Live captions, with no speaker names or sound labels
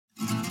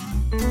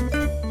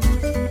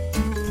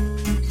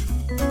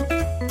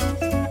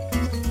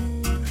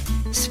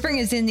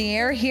is in the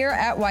air here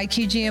at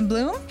YQG in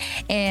Bloom.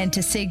 And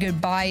to say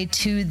goodbye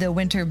to the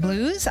winter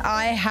blues,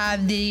 I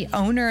have the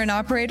owner and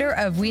operator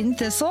of Wheat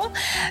Thistle,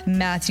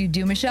 Matthew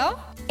Dumichel.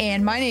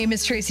 And my name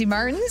is Tracy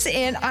Martins,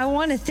 and I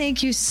want to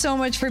thank you so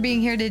much for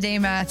being here today,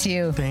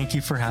 Matthew. Thank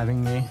you for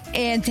having me.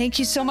 And thank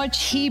you so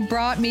much. He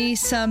brought me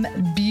some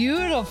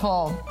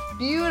beautiful,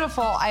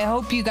 I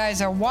hope you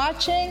guys are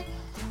watching,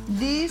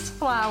 these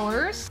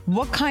flowers.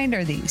 What kind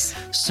are these?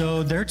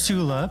 So they're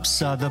tulips.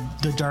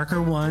 The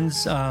darker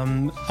ones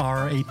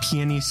are a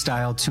peony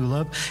style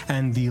tulip,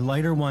 and the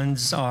lighter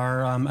ones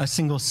are a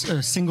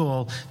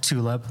single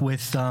tulip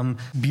with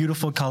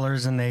beautiful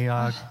colors, and they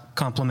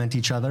complement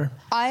each other.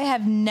 I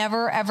have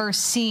never ever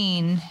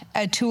seen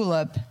a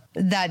tulip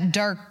that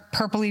dark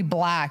purpley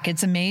black.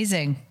 It's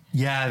amazing.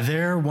 Yeah,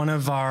 they're one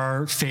of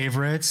our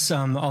favorites.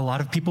 A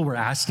lot of people were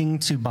asking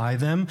to buy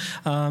them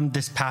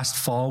this past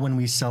fall when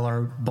we sell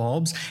our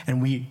bulbs,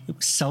 and we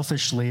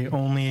selfishly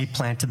only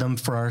planted them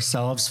for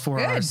ourselves, for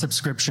Good. our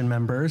subscription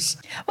members.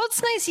 Well,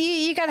 it's nice.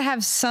 You got to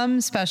have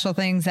some special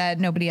things that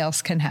nobody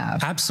else can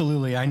have.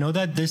 Absolutely. I know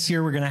that this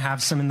year we're going to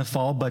have some in the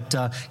fall, but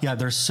yeah,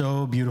 they're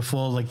so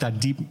beautiful, like that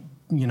deep,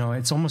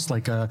 it's almost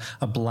like a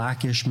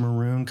blackish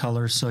maroon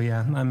color. So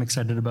yeah, I'm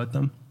excited about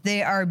them.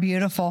 They are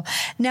beautiful.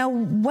 Now,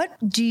 what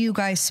do you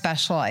guys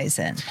specialize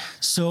in?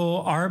 So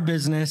our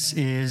business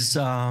is,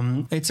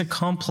 it's a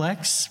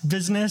complex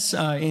business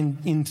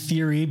in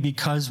theory,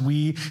 because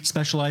we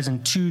specialize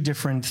in two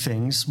different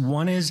things.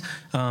 One is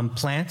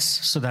plants,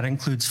 so that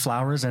includes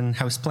flowers and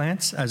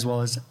houseplants, as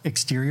well as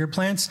exterior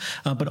plants,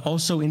 but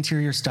also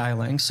interior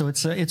styling. So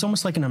it's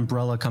almost like an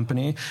umbrella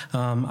company.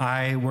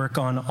 I work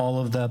on all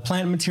of the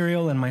plant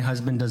material, and my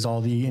husband does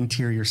all the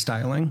interior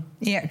styling.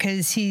 Yeah,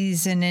 because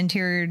he's an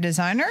interior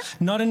designer?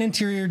 Not an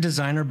interior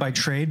designer by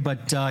trade,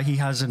 but he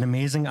has an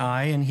amazing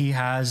eye, and he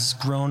has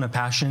grown a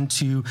passion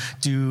to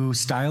do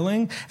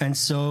styling. And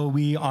so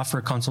we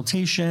offer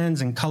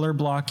consultations and color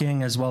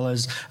blocking, as well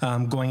as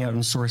going out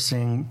and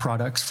sourcing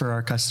products for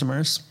our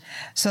customers.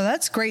 So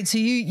that's great. So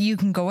you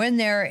can go in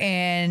there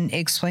and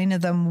explain to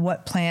them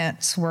what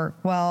plants work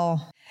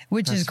well,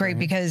 which is great,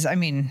 because,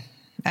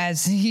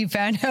 as you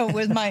found out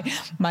with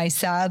my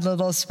sad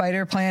little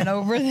spider plant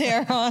over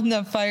there on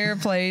the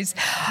fireplace,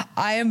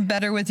 I am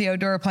better with the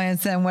outdoor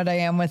plants than what I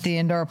am with the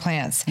indoor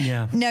plants.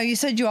 Yeah. Now, you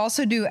said you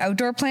also do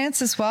outdoor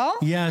plants as well?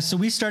 Yeah. So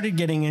we started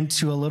getting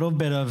into a little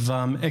bit of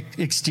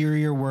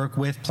exterior work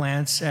with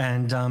plants,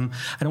 and I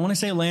don't want to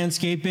say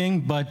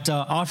landscaping, but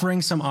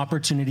offering some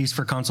opportunities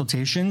for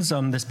consultations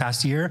this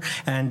past year.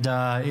 And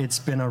it's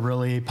been a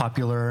really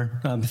popular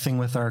thing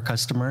with our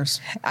customers.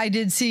 I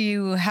did see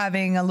you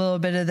having a little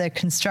bit of the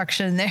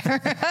construction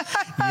there.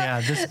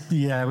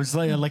 It was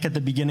like at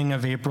the beginning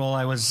of April,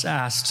 I was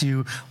asked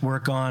to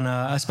work on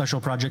a special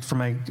project for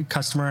my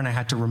customer, and I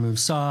had to remove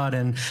sod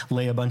and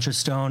lay a bunch of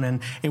stone, and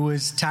it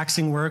was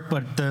taxing work,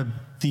 but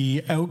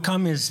the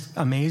outcome is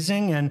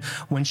amazing. And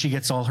when she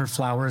gets all her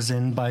flowers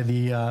in by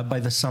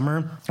the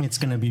summer, it's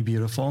going to be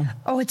beautiful.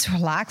 Oh, it's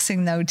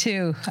relaxing though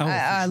too.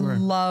 I sure.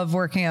 love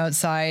working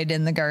outside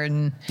in the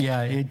garden.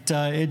 Yeah,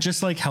 it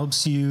just like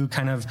helps you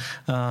kind of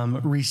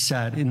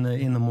reset in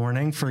the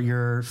morning for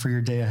your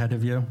day ahead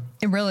of you.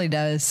 It really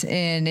does,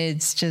 and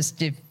it's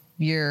just, if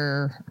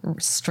you're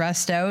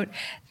stressed out,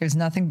 there's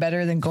nothing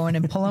better than going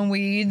and pulling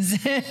weeds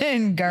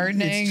and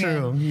gardening. It's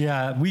true.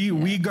 Yeah.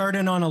 We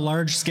garden on a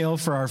large scale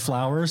for our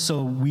flowers,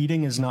 so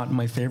weeding is not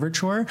my favorite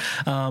chore.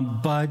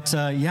 But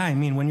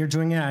when you're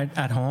doing it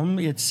at home,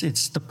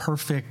 it's the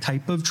perfect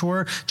type of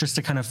chore, just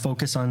to kind of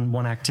focus on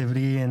one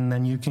activity, and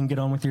then you can get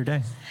on with your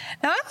day.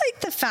 Now, I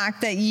like the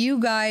fact that you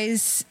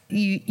guys,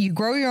 you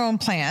grow your own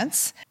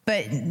plants,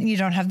 but you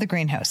don't have the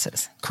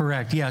greenhouses.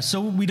 Correct. Yeah.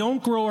 So we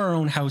don't grow our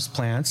own house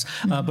plants,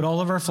 but all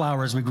of our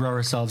flowers we grow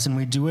ourselves, and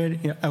we do it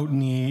out in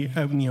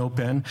the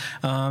open.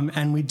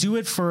 And we do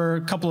it for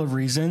a couple of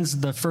reasons.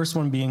 The first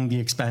one being the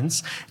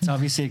expense. It's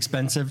obviously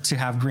expensive to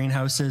have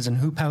greenhouses and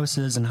hoop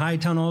houses and high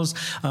tunnels.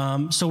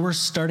 So we're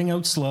starting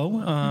out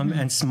slow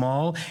and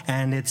small,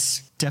 and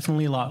it's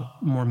definitely a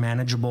lot more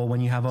manageable when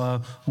you have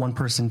a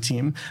one-person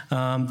team.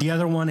 The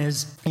other one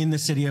is, in the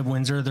city of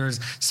Windsor, there's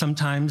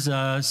sometimes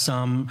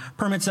some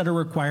permits that are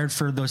required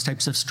for those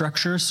types of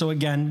structures. So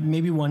again,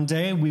 maybe one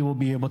day we will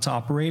be able to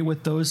operate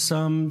with those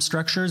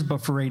structures,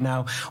 but for right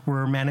now,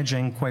 we're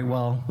managing quite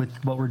well with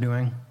what we're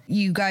doing.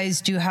 You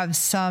guys do have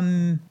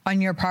some on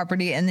your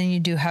property, and then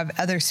you do have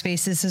other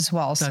spaces as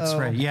well. That's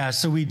right. Yeah.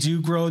 So we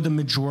do grow the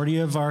majority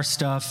of our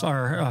stuff,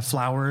 our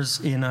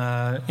flowers, in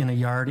a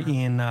yard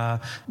in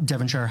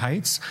Devonshire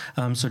Heights.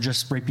 So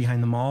just right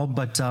behind the mall.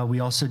 But we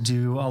also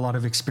do a lot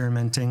of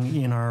experimenting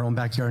in our own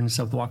backyard in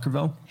South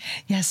Walkerville.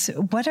 Yes.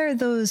 What are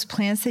those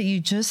plants that you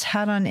just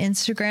had on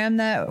Instagram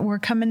that were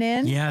coming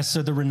in? Yeah.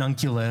 So the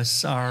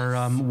ranunculus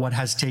are what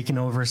has taken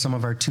over some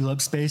of our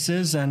tulip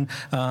spaces, and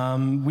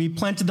we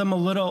planted them a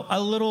little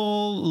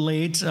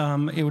late.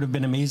 It would have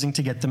been amazing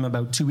to get them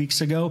about 2 weeks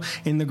ago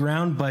in the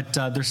ground, but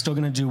they're still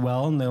going to do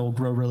well, and they'll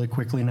grow really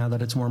quickly now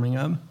that it's warming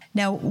up.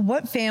 Now,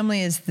 what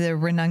family is the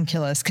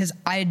ranunculus? Because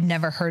I'd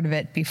never heard of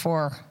it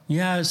before.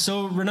 Yeah,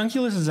 so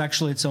ranunculus is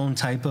actually its own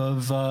type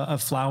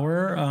of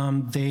flower.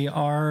 They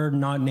are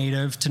not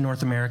native to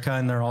North America,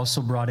 and they're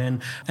also brought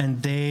in,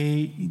 and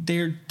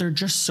they're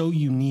just so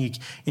unique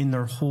in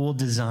their whole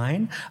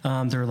design.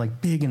 They're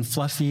like big and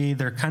fluffy.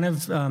 They're kind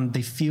of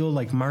they feel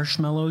like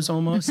marshmallows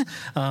almost,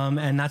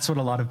 and that's what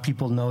a lot of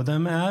people know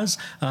them as.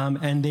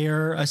 And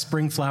they're a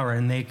spring flower,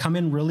 and they come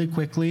in really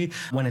quickly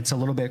when it's a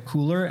little bit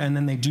cooler, and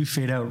then they do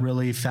fade out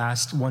really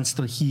fast once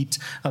the heat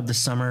of the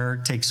summer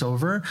takes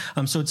over.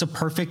 So it's a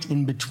perfect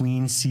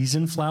in-between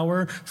season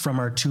flower from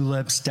our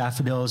tulips,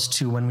 daffodils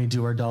to when we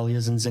do our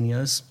dahlias and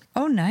zinnias.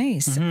 Oh,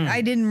 nice.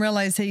 I didn't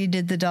realize that you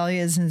did the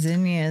dahlias and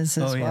zinnias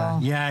as well.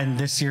 Yeah, and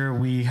this year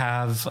we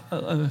have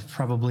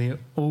probably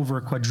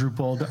over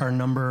quadrupled our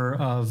number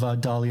of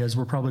dahlias.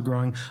 We're probably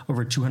growing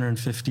over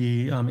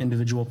 250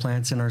 individual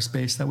plants in our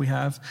space that we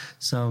have.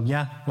 So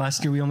yeah,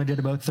 last year we only did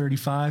about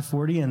 35,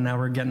 40, and now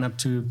we're getting up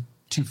to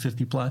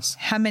 250 plus.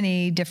 How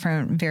many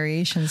different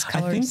variations,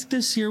 colors? I think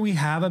this year we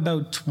have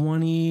about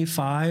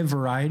 25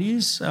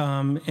 varieties.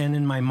 And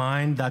in my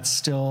mind, that's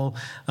still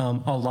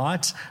a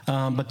lot.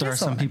 But there are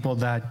some people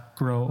that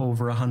grow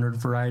over 100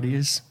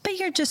 varieties. But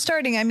you're just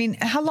starting. I mean,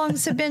 how long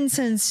has it been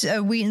since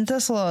Wheat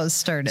Thistle has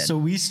started? So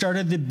we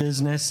started the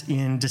business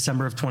in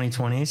December of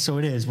 2020. So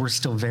we're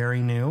still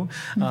very new.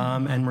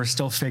 And we're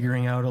still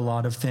figuring out a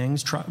lot of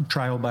things,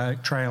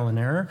 trial and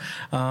error.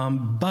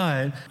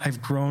 But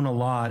I've grown a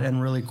lot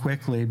and really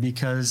quickly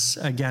because,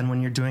 again,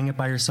 when you're doing it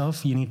by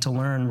yourself, you need to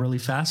learn really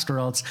fast or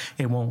else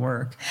it won't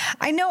work.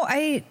 I know.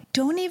 I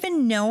don't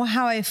even know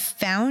how I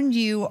found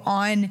you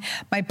on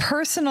my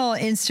personal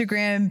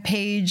Instagram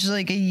page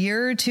like a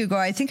year or two ago.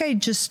 I think I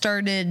just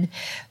started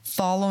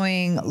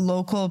following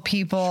local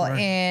people. Sure.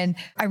 And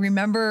I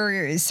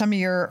remember some of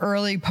your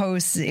early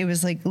posts, it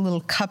was like little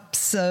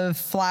cups of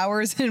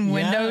flowers and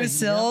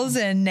windowsills.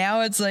 Yeah. And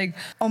now it's like,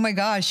 oh my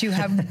gosh, you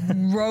have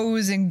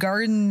rows and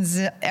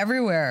gardens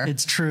everywhere.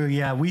 It's true.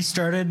 Yeah. We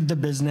started the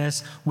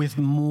business with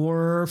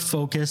more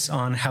focus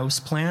on house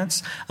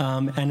plants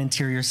and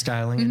interior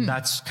styling. And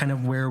that's kind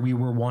of where we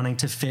were wanting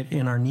to fit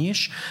in our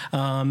niche.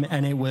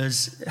 And it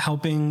was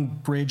helping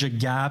bridge a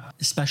gap,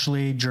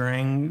 especially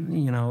during,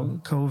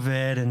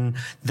 COVID and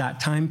that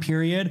time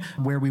period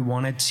where we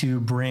wanted to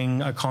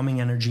bring a calming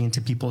energy into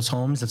people's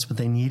homes. That's what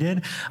they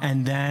needed.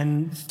 And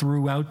then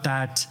throughout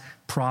that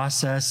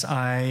process,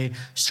 I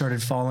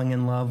started falling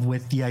in love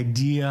with the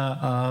idea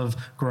of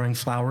growing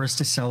flowers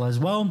to sell as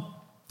well.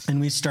 And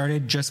we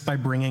started just by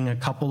bringing a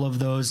couple of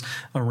those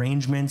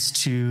arrangements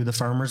to the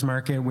farmers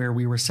market where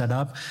we were set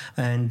up,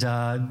 and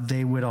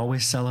they would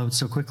always sell out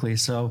so quickly.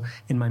 So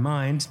in my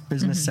mind,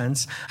 business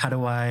sense, how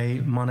do I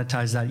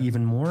monetize that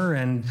even more?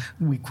 And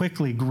we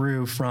quickly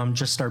grew from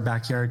just our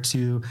backyard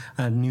to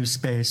a new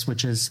space,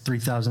 which is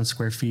 3,000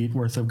 square feet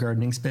worth of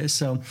gardening space.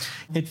 So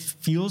it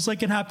feels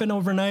like it happened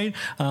overnight.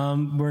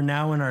 We're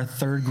now in our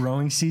third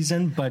growing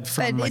season, but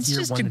it's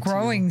just a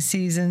growing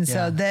season,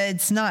 so that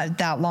it's not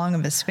that long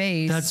of a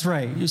space. That's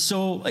right.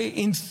 So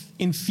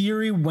in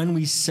theory, when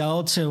we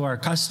sell to our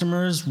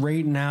customers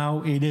right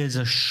now, it is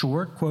a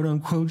short, quote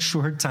unquote,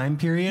 short time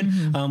period.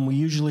 We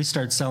usually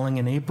start selling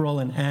in April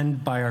and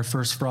end by our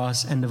first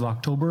frost end of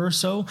October or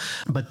so.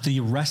 But the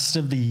rest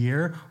of the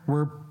year,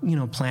 we're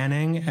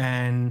planning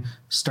and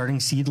starting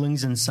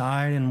seedlings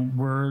inside, and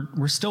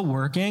we're still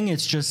working.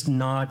 It's just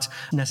not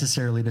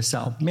necessarily to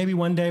sell. Maybe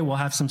one day we'll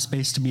have some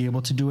space to be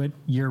able to do it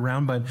year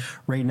round, but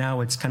right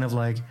now it's kind of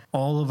like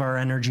all of our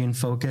energy and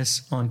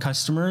focus on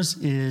customers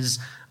is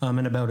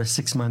in about a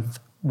 6-month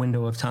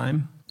window of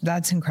time.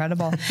 That's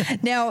incredible.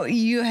 Now,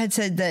 you had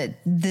said that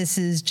this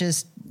is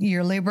just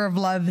your labor of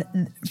love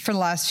for the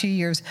last few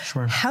years.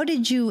 Sure. How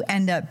did you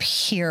end up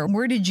here?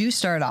 Where did you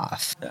start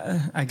off?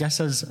 I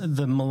guess as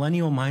the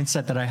millennial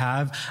mindset that I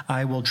have,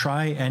 I will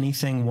try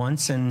anything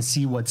once and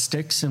see what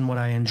sticks and what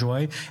I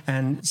enjoy.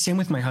 And same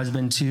with my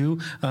husband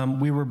too.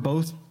 We were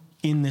both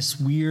in this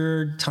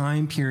weird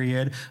time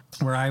period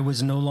where I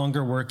was no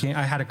longer working.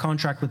 I had a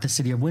contract with the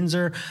city of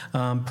Windsor.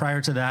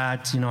 Prior to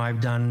that, I've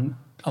done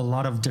a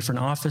lot of different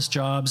office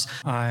jobs.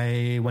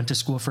 I went to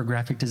school for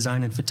graphic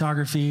design and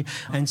photography.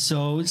 And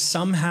so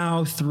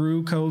somehow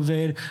through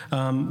COVID,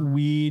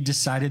 we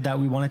decided that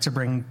we wanted to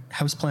bring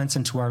houseplants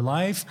into our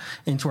lives.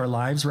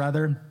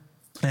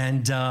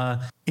 And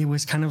it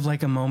was kind of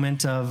like a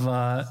moment of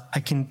I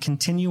can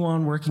continue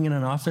on working in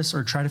an office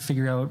or try to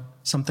figure out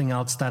something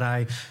else that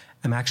I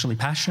am actually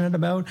passionate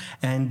about.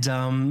 And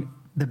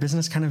the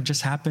business kind of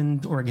just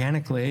happened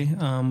organically.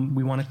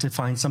 We wanted to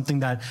find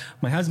something that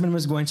my husband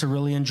was going to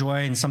really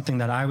enjoy and something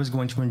that I was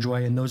going to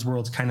enjoy. And those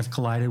worlds kind of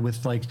collided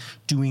with like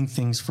doing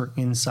things for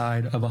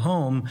inside of a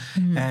home.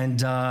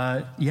 And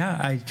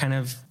I kind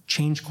of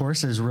changed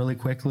courses really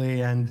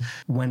quickly and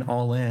went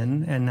all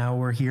in. And now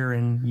we're here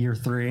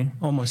in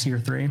almost year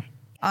three.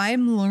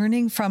 I'm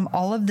learning from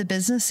all of the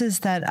businesses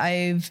that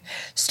I've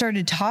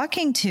started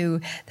talking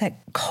to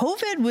that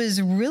COVID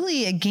was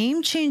really a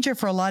game changer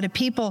for a lot of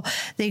people.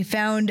 They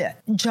found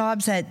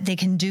jobs that they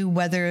can do,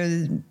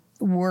 whether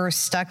we're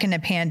stuck in a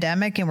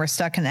pandemic and we're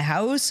stuck in the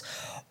house,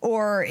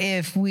 or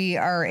if we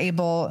are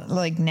able,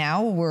 like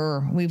now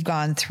we've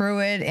gone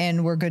through it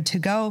and we're good to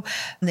go.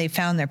 They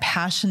found their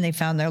passion, they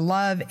found their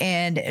love,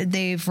 and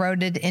they've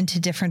routed into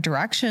different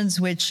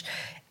directions, which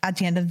at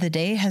the end of the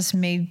day has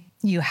made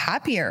you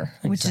happier,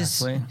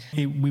 Exactly.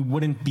 We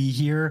wouldn't be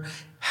here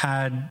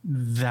had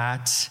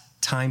that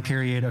time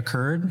period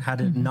occurred,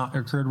 had it not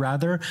occurred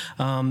rather.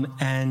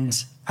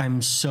 And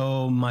I'm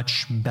so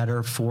much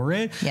better for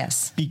it.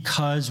 Yes.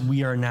 Because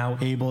we are now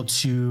able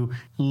to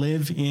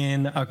live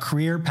in a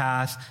career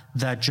path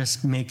that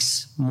just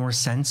makes more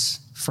sense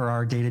for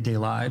our day-to-day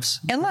lives.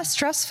 And less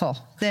stressful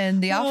than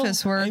the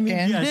office work.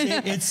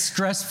 Yes, it's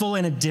stressful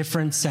in a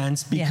different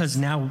sense because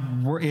now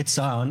it's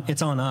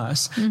on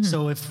us.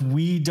 So if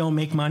we don't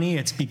make money,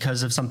 it's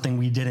because of something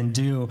we didn't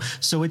do.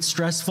 So it's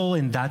stressful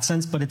in that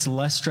sense, but it's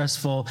less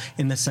stressful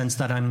in the sense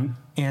that I'm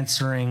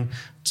answering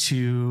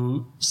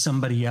to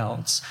somebody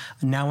else.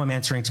 Now I'm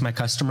answering to my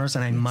customers,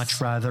 and I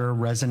much rather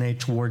resonate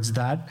towards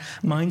that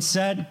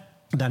mindset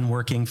than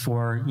working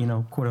for,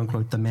 quote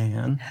unquote, the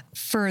man.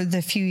 For the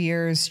few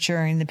years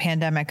during the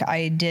pandemic,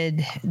 I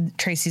did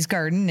Tracy's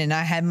Garden, and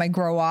I had my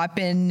grow op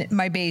in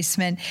my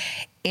basement.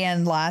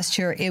 And last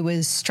year it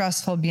was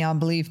stressful beyond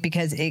belief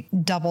because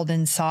it doubled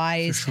in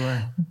size. For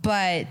sure.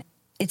 But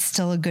it's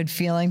still a good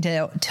feeling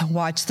to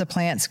watch the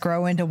plants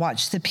grow and to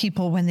watch the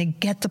people when they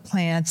get the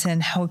plants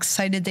and how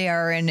excited they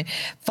are, and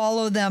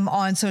follow them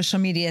on social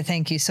media.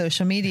 Thank you,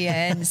 social media,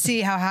 and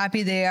see how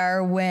happy they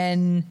are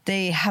when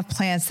they have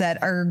plants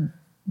that are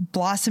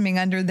blossoming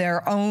under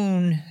their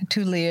own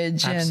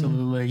tutelage.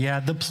 Absolutely. Yeah.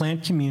 The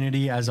plant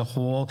community as a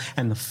whole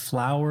and the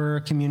flower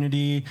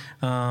community,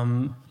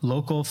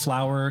 local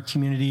flower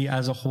community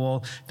as a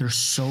whole, they're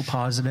so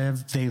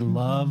positive. They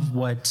love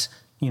what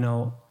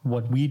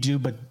we do,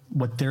 but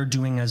what they're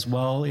doing as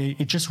well.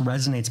 It just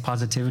resonates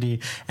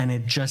positivity, and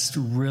it just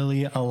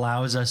really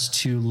allows us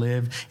to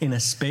live in a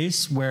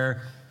space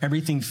where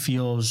everything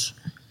feels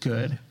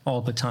good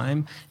all the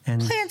time.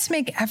 And plants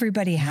make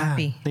everybody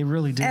happy. They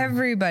really do.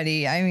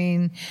 Everybody. I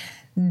mean,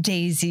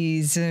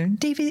 daisies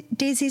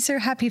are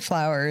happy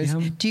flowers.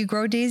 Yeah. Do you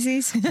grow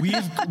daisies?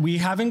 We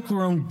haven't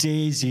grown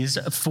daisies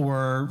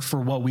for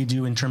what we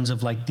do in terms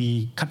of like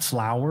the cut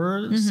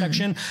flower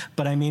section.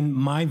 But I mean,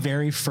 my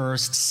very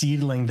first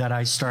seedling that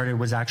I started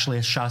was actually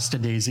a Shasta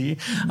daisy.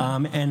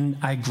 And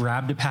I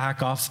grabbed a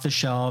pack off the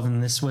shelf,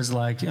 and this was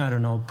like, I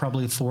don't know,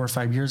 probably 4 or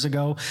 5 years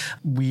ago.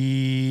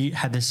 We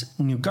had this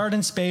new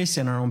garden space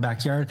in our own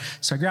backyard.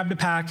 So I grabbed a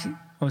pack.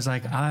 I was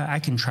like, I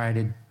can try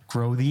to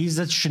grow these.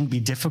 That shouldn't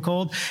be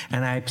difficult.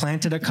 And I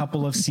planted a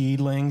couple of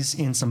seedlings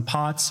in some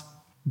pots.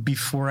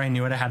 Before I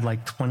knew it, I had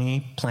like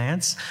 20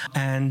 plants,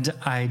 and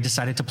I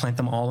decided to plant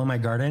them all in my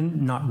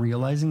garden, not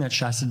realizing that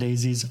Shasta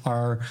daisies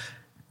are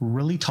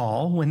really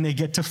tall when they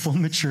get to full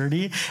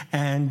maturity.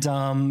 And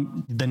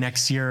the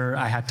next year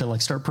I had to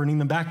like start pruning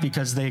them back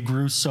because they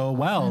grew so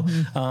well.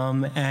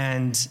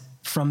 And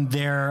from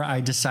there,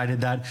 I decided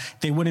that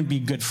they wouldn't be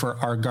good for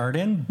our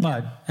garden,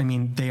 but I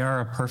mean, they are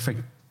a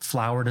perfect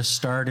flower to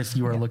start if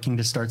you are looking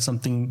to start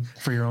something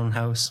for your own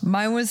house.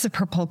 Mine was the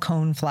purple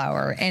cone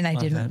flower, and I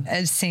didn't,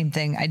 same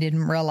thing. I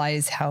didn't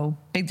realize how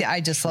big,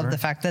 I just love the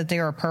fact that they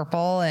were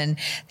purple and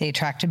they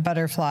attracted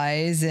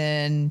butterflies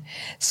and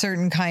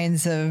certain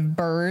kinds of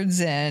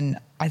birds, and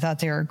I thought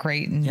they were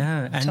great. And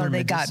they're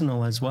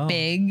medicinal as well.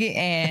 Big,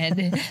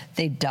 and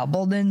they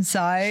doubled in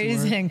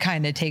size and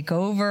kind of take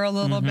over a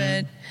little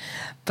bit.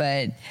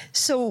 But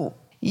so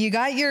you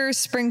got your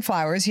spring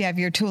flowers, you have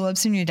your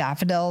tulips and your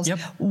daffodils. Yep.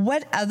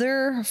 What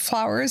other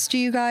flowers do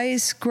you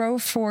guys grow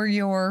for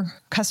your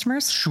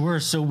customers?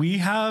 Sure. So we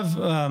have,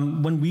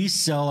 when we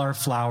sell our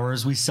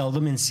flowers, we sell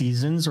them in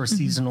seasons or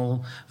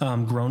seasonal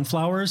grown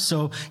flowers.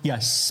 So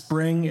yes,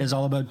 spring is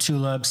all about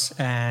tulips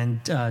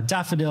and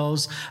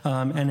daffodils,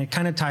 and it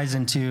kind of ties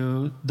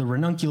into the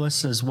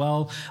ranunculus as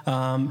well.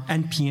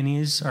 And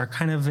peonies are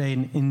kind of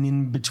an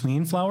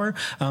in-between flower.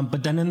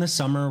 But then in the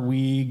summer,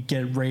 we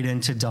get right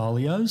into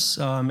dahlias.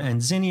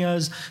 And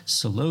zinnias,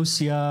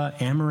 celosia,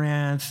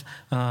 amaranth.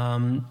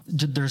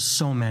 There's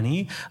so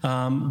many.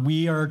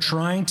 We are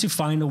trying to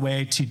find a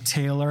way to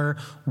tailor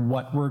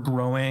what we're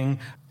growing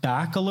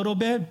back a little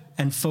bit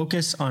and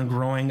focus on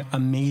growing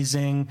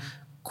amazing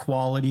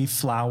quality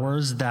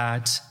flowers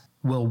that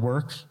will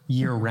work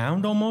year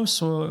round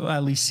almost, or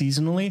at least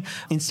seasonally,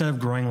 instead of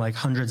growing like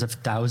hundreds of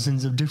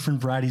thousands of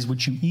different varieties,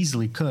 which you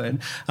easily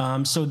could.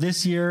 So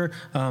this year,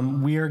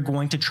 we are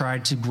going to try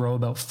to grow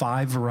about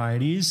 5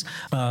 varieties,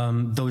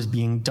 those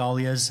being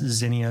dahlias,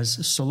 zinnias,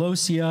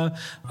 celosia,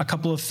 a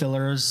couple of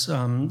fillers,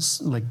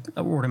 like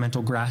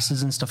ornamental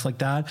grasses and stuff like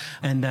that.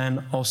 And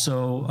then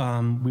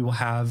also, we will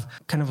have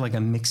kind of like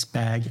a mixed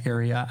bag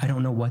area. I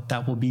don't know what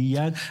that will be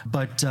yet,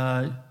 but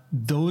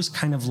those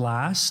kind of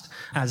last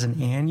as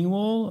an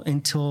annual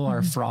until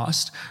our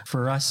frost.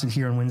 For us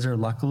here in Windsor,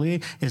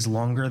 luckily, is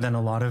longer than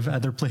a lot of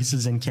other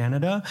places in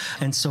Canada.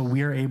 And so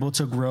we are able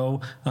to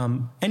grow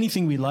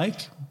anything we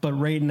like. But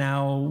right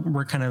now,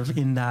 we're kind of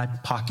in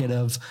that pocket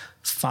of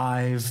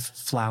 5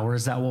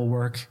 flowers that will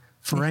work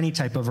for any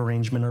type of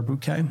arrangement or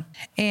bouquet.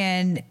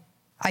 And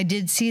I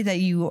did see that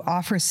you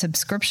offer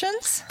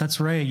subscriptions. That's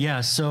right. Yeah.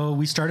 So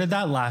we started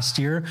that last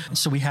year.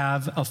 So we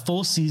have a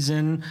full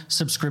season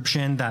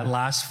subscription that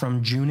lasts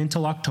from June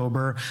until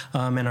October.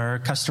 And our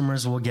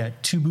customers will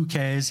get 2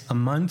 bouquets a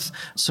month.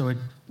 So it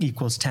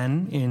equals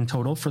 10 in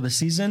total for the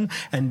season.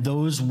 And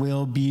those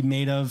will be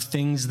made of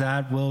things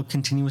that will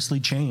continuously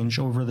change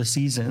over the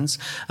seasons.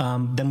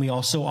 Then we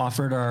also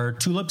offered our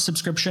tulip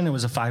subscription. It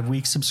was a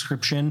 5-week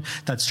subscription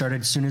that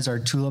started as soon as our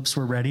tulips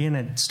were ready. And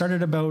it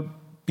started about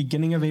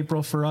beginning of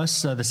April for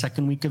us, the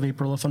second week of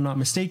April, if I'm not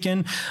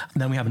mistaken.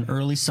 And then we have an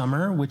early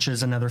summer, which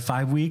is another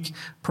 5-week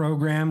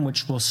program,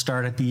 which will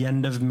start at the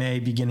end of May,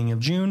 beginning of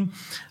June.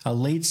 A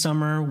late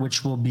summer,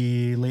 which will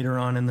be later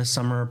on in the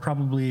summer,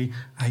 probably,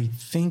 I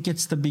think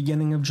it's the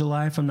beginning of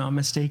July, if I'm not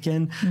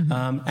mistaken.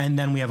 And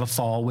then we have a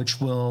fall,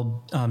 which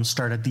will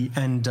start at the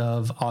end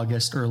of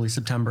August, early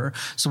September.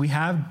 So we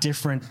have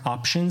different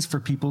options for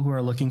people who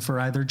are looking for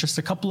either just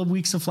a couple of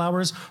weeks of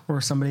flowers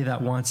or somebody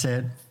that wants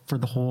it for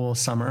the whole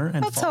summer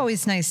and It's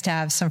always nice to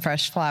have some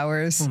fresh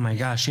flowers. Oh my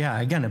gosh. Yeah.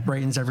 Again, it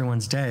brightens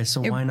everyone's day.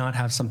 So why not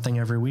have something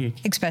every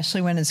week?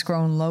 Especially when it's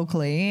grown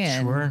locally.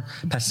 And sure.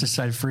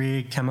 Pesticide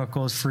free,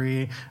 chemicals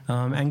free,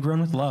 and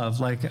grown with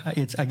love. Like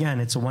it's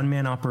a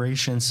one-man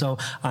operation. So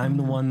I'm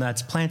the one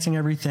that's planting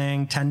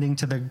everything, tending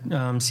to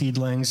the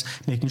seedlings,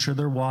 making sure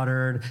they're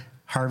watered,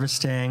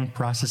 harvesting,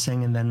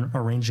 processing, and then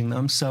arranging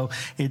them. So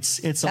that's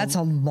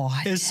a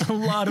lot. It's a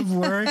lot of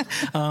work,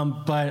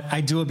 but I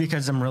do it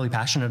because I'm really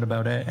passionate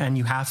about it. And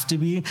you have to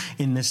be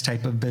in this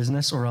type of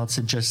business, or else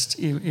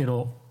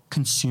it'll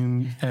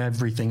consume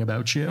everything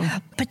about you.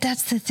 But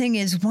that's the thing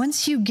is,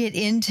 once you get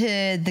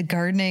into the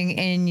gardening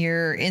and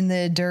you're in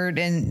the dirt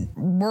and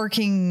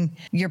working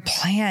your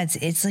plants,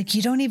 it's like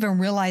you don't even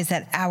realize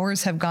that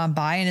hours have gone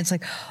by, and it's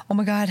like, oh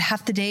my God,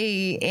 half the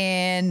day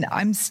and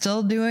I'm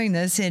still doing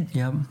this.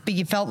 But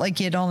you felt like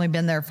you'd only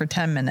been there for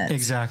 10 minutes.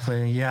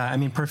 Exactly. Yeah. I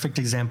mean, perfect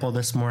example.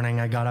 This morning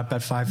I got up at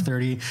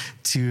 5:30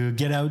 to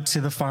get out to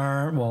the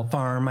farm. Well,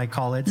 farm, I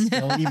call it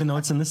still, even though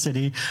it's in the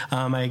city.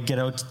 I get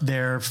out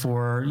there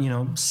for,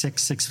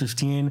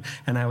 6:15,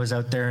 and I was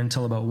out there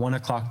until about 1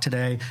 o'clock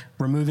today,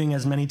 removing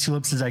as many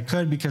tulips as I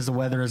could because the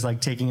weather is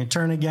like taking a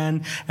turn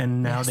again,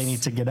 and now they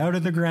need to get out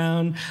of the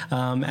ground,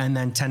 and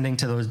then tending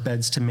to those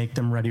beds to make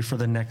them ready for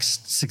the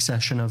next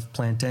succession of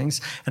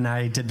plantings. And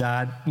I did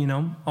that,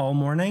 all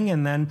morning,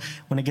 and then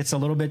when it gets a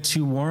little bit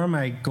too warm,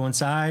 I go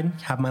inside,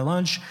 have my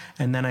lunch,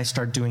 and then I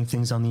start doing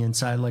things on the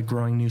inside, like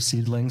growing new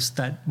seedlings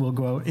that will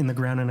go out in the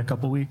ground in a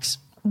couple weeks.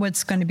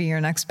 What's going to be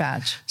your next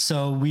batch?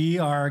 So we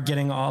are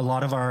getting a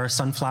lot of our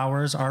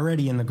sunflowers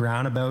already in the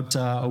ground. About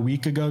a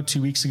week ago,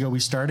 2 weeks ago, we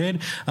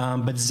started.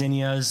 But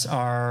zinnias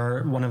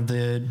are one of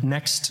the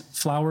next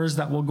flowers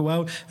that will go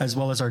out, as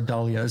well as our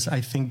dahlias. I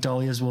think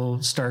dahlias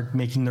will start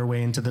making their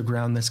way into the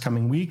ground this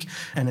coming week.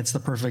 And it's the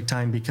perfect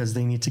time because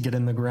they need to get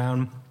in the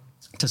ground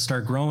to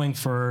start growing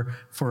for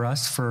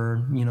us for,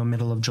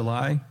 middle of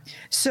July.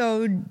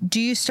 So do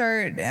you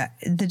start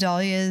the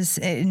dahlias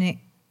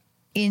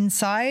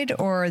inside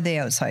or are they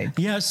outside?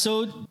 Yeah,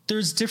 so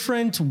there's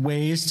different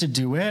ways to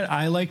do it.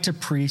 I like to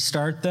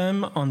pre-start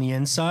them on the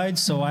inside.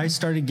 So I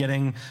started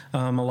getting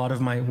a lot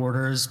of my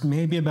orders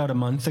maybe about a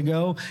month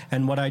ago.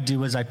 And what I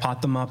do is I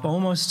pot them up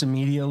almost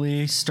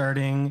immediately,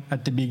 starting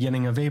at the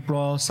beginning of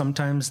April,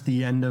 sometimes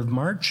the end of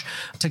March,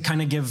 to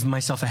kind of give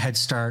myself a head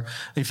start.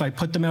 If I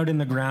put them out in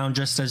the ground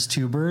just as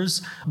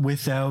tubers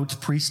without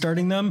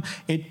pre-starting them,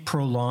 it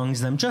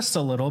prolongs them just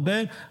a little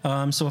bit.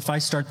 So if I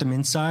start them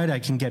inside, I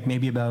can get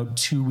maybe about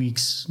 2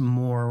 weeks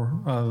more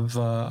of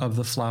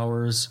the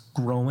flowers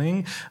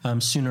growing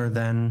sooner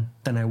than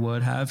I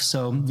would have.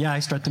 So yeah, I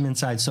start them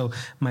inside. So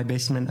my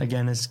basement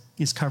again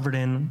is covered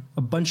in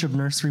a bunch of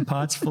nursery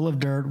pots full of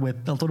dirt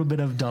with a little bit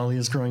of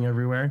dahlias growing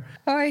everywhere.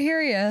 Oh, I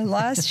hear you.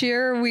 Last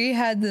year we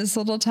had this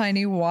little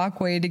tiny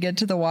walkway to get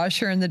to the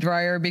washer and the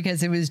dryer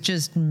because it was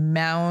just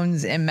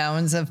mounds and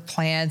mounds of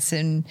plants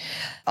and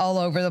all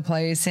over the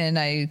place. And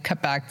I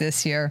cut back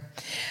this year.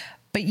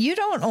 But you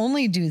don't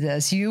only do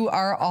this, you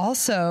are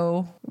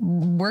also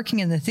working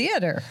in the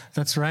theater.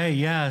 That's right,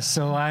 yeah.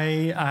 So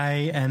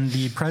I am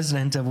the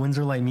president of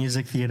Windsor Light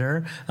Music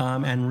Theater,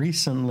 and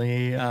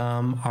recently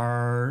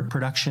our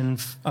production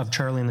of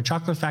Charlie and the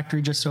Chocolate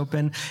Factory just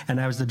opened, and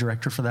I was the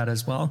director for that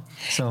as well.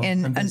 So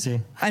I'm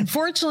busy.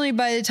 Unfortunately,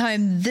 by the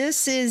time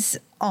this is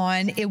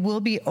on, it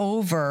will be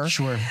over.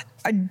 Sure.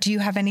 Do you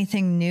have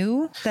anything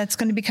new that's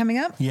going to be coming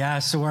up? Yeah,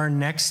 so our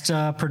next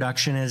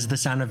production is The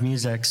Sound of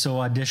Music. So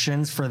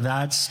auditions for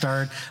that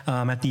start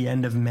at the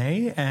end of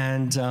May,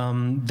 and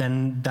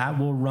then that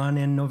will run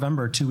in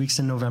November, 2 weeks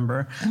in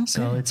November. Okay.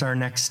 So it's our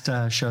next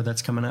show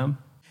that's coming up.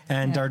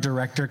 And our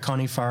director,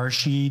 Connie Farr,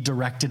 she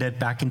directed it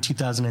back in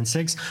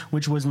 2006,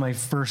 which was my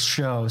first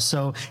show.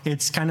 So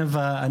it's kind of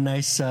a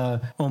nice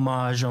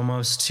homage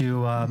almost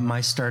to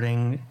my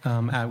starting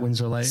at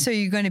Windsor Light. So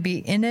you're going to be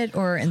in it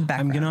or in the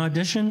background? I'm going to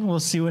audition. We'll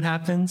see what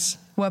happens.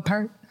 What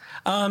part?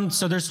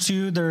 So there's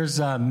two. There's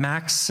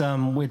Max,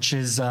 which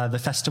is the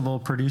festival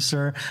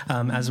producer,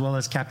 as well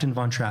as Captain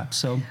Von Trapp.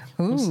 So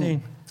we'll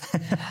see.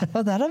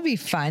 Well, that'll be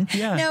fun.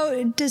 Yeah.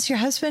 Now, does your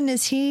husband,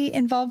 is he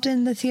involved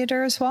in the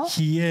theater as well?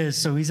 He is.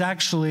 So he's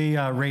actually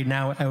right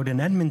now out in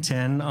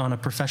Edmonton on a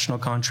professional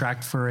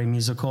contract for a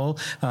musical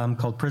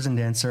called Prison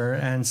Dancer.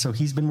 And so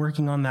he's been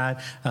working on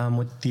that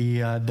with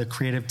the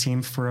creative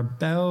team for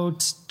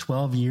about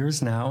 12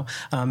 years now.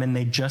 And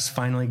they just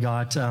finally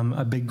got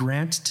a big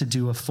grant to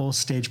do a full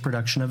stage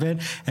production of it.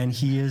 And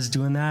he is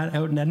doing that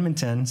out in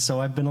Edmonton.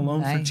 So I've been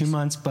alone for 2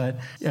 months, but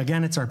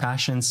again, it's our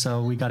passion.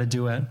 So we got to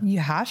do it. You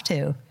have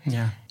to.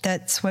 Yeah.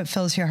 That's what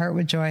fills your heart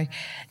with joy.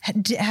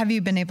 Have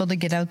you been able to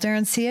get out there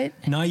and see it?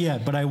 Not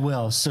yet, but I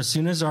will. So as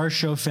soon as our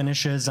show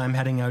finishes, I'm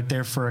heading out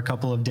there for a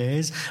couple of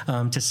days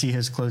to see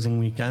his closing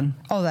weekend.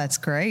 Oh, that's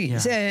great.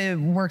 Yeah. It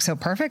works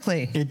out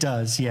perfectly. It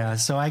does, yeah.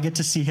 So I get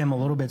to see him a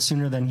little bit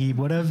sooner than he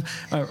would have,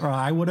 or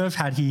I would have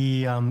had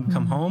he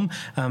come home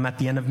at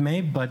the end of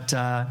May. But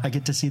I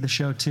get to see the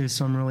show too,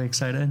 so I'm really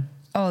excited.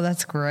 Oh,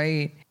 that's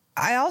great.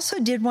 I also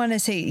did want to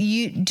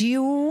say, do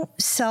you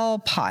sell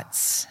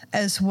pots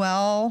as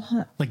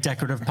well? Like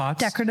decorative pots?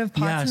 Decorative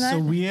pots. Yeah, so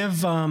we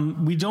have,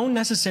 we don't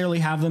necessarily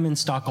have them in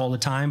stock all the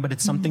time, but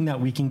it's something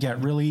that we can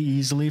get really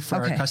easily for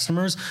our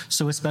customers.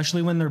 So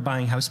especially when they're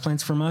buying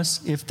houseplants from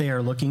us, if they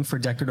are looking for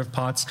decorative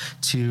pots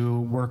to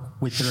work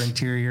with their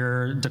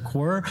interior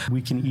decor,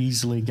 we can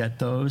easily get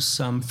those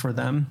for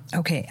them.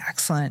 Okay,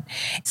 excellent.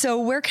 So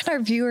where can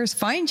our viewers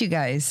find you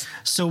guys?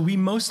 So we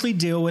mostly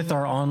deal with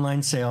our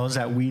online sales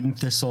at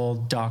wheatandthistle.com.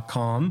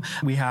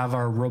 We have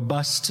our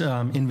robust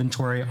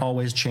inventory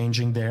always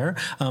changing there,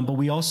 but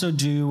we also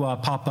do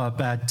pop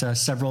up at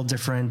several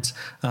different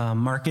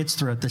markets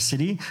throughout the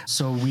city.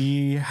 So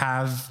we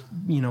have,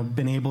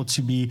 been able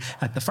to be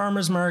at the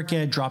farmers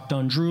market, dropped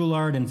on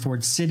Drouillard and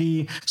Ford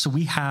City. So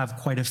we have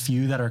quite a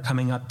few that are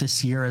coming up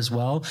this year as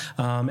well.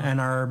 And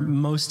our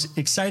most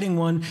exciting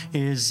one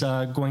is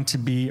going to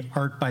be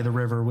Art by the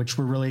River, which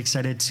we're really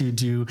excited to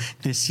do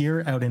this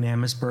year out in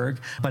Amherstburg.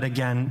 But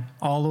again,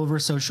 all over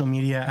social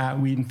media at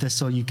Wheat and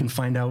Thistle, you can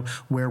find out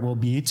where we'll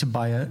be to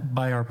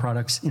buy our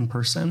products in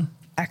person.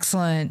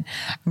 Excellent.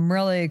 I'm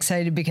really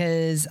excited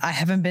because I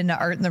haven't been to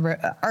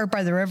Art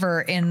by the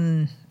River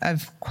in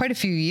quite a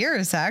few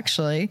years,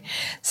 actually.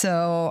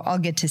 So I'll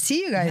get to see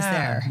you guys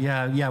there.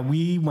 Yeah.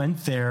 We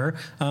went there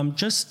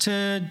just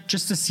to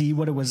see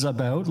what it was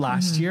about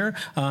last year,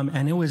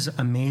 and it was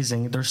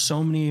amazing. There's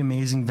so many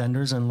amazing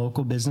vendors and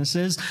local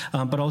businesses,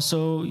 but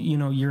also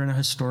you're in a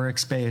historic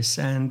space,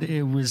 and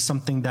it was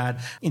something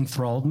that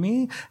enthralled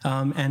me.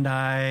 And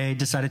I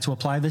decided to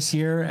apply this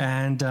year,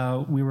 and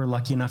we were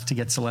lucky enough to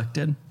get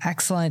selected.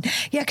 Excellent.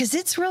 Yeah, because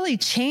it's really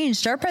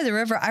changed. Art by the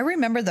River, I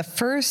remember the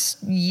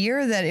first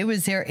year that it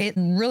was there, it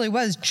really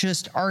was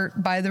just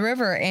Art by the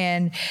River.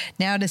 And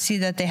now to see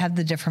that they have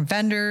the different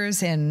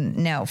vendors and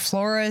now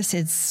florists,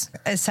 it's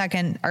a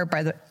second Art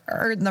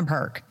in the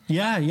Park.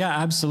 Yeah,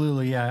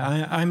 absolutely.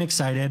 Yeah, I'm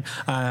excited.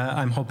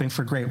 I'm hoping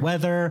for great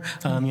weather.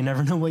 You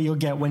never know what you'll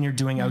get when you're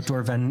doing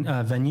outdoor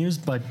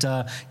venues, but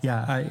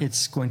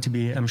it's going to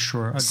be, I'm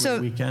sure, a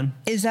great weekend.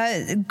 Is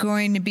that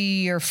going to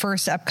be your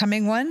first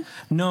upcoming one?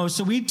 No,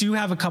 so we do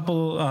have a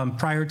couple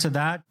prior to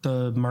that.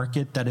 The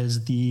market that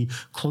is the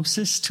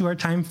closest to our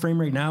time frame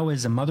right now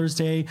is a Mother's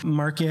Day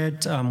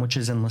market, which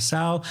is in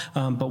LaSalle.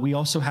 But we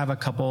also have a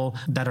couple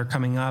that are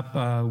coming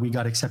up. We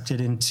got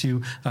accepted into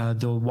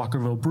the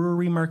Walkerville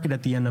Brewery Market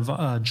at the end of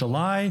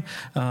July,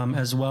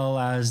 as well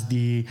as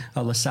the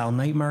LaSalle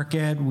Night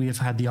Market. We have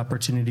had the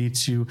opportunity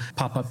to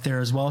pop up there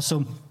as well.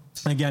 So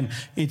again,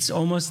 it's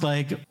almost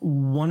like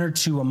one or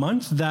two a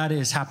month that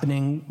is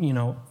happening,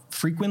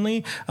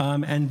 frequently.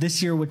 And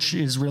this year, which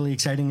is really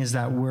exciting, is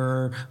that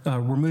we're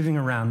moving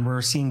around.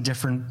 We're seeing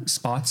different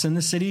spots in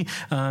the city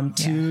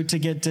to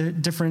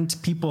get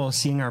different people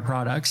seeing our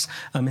products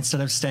instead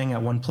of staying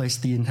at one place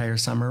the entire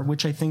summer,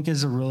 which I think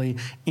is a really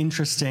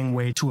interesting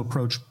way to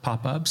approach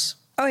pop-ups.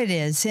 Oh, it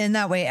is. And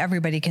that way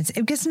everybody can,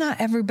 because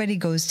not everybody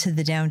goes to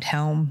the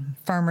downtown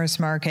farmers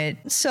market.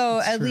 So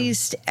that's at true.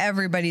 Least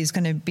everybody's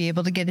going to be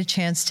able to get a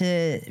chance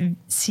to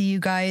see you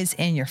guys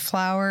and your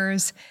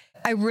flowers.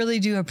 I really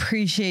do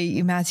appreciate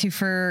you, Matthew,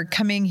 for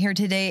coming here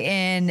today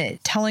and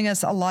telling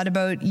us a lot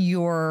about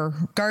your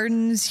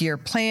gardens, your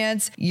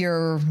plants,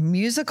 your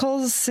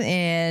musicals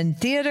and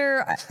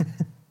theater.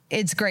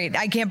 It's great.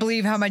 I can't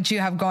believe how much you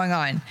have going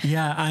on.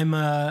 Yeah, I'm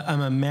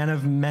a man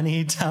of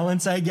many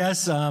talents, I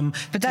guess.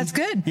 But that's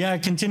good. Yeah,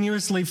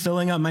 continuously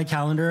filling up my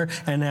calendar,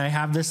 and I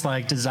have this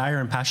desire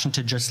and passion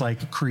to just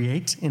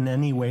create in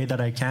any way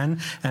that I can.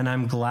 And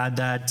I'm glad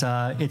that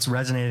it's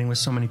resonating with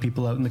so many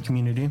people out in the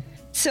community.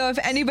 So if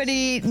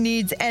anybody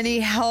needs any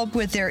help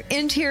with their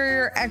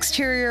interior,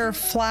 exterior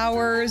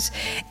flowers,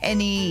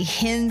 any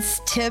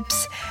hints,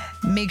 tips,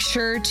 make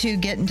sure to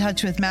get in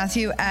touch with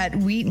Matthew at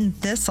Wheat and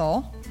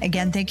Thistle.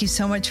 Again, thank you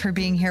so much for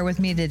being here with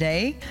me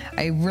today.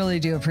 I really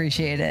do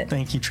appreciate it.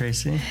 Thank you,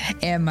 Tracy.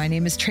 And my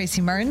name is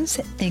Tracy Martins.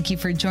 Thank you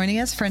for joining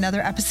us for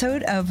another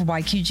episode of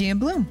YQG in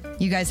Bloom.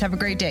 You guys have a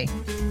great day.